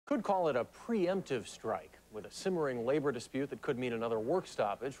Could call it a preemptive strike. With a simmering labor dispute that could mean another work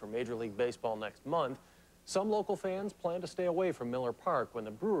stoppage for Major League Baseball next month, some local fans plan to stay away from Miller Park when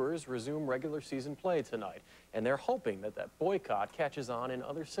the Brewers resume regular season play tonight. And they're hoping that that boycott catches on in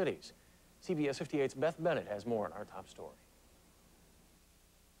other cities. CBS 58's Beth Bennett has more in our top story.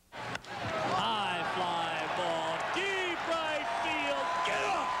 High fly ball, deep right field, get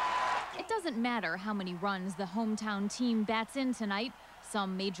up! It doesn't matter how many runs the hometown team bats in tonight.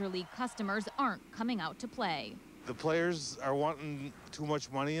 Some Major League customers aren't coming out to play. The players are wanting too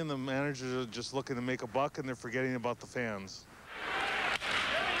much money and the managers are just looking to make a buck, and they're forgetting about the fans.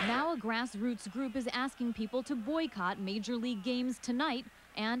 Now a grassroots group is asking people to boycott Major League games tonight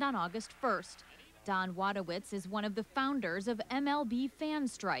and on August 1st. Don Wadewitz is one of the founders of MLB Fan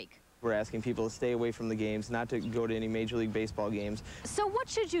Strike. We're asking people to stay away from the games, not to go to any Major League Baseball games. So what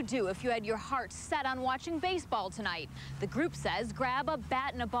should you do if you had your heart set on watching baseball tonight? The group says grab a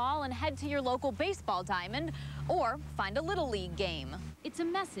bat and a ball and head to your local baseball diamond, or find a Little League game. It's a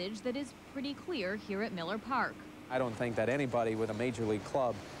message that is pretty clear here at Miller Park. I don't think that anybody with a Major League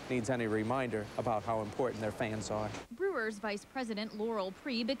club needs any reminder about how important their fans are. Brewers Vice President Laurel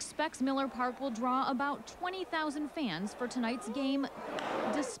Priebe expects Miller Park will draw about 20,000 fans for tonight's game,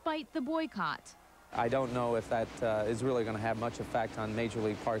 despite the boycott. I don't know if that is really going to have much effect on Major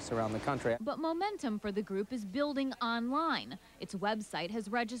League parks around the country. But momentum for the group is building online. Its website has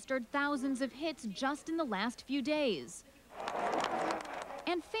registered thousands of hits just in the last few days.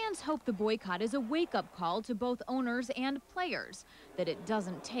 And fans hope the boycott is a wake-up call to both owners and players, that it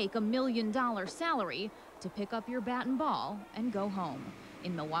doesn't take $1 million salary to pick up your bat and ball and go home.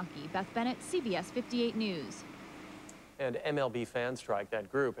 In Milwaukee, Beth Bennett, CBS 58 News. And MLB Fan Strike, that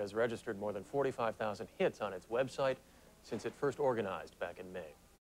group, has registered more than 45,000 hits on its website since it first organized back in May.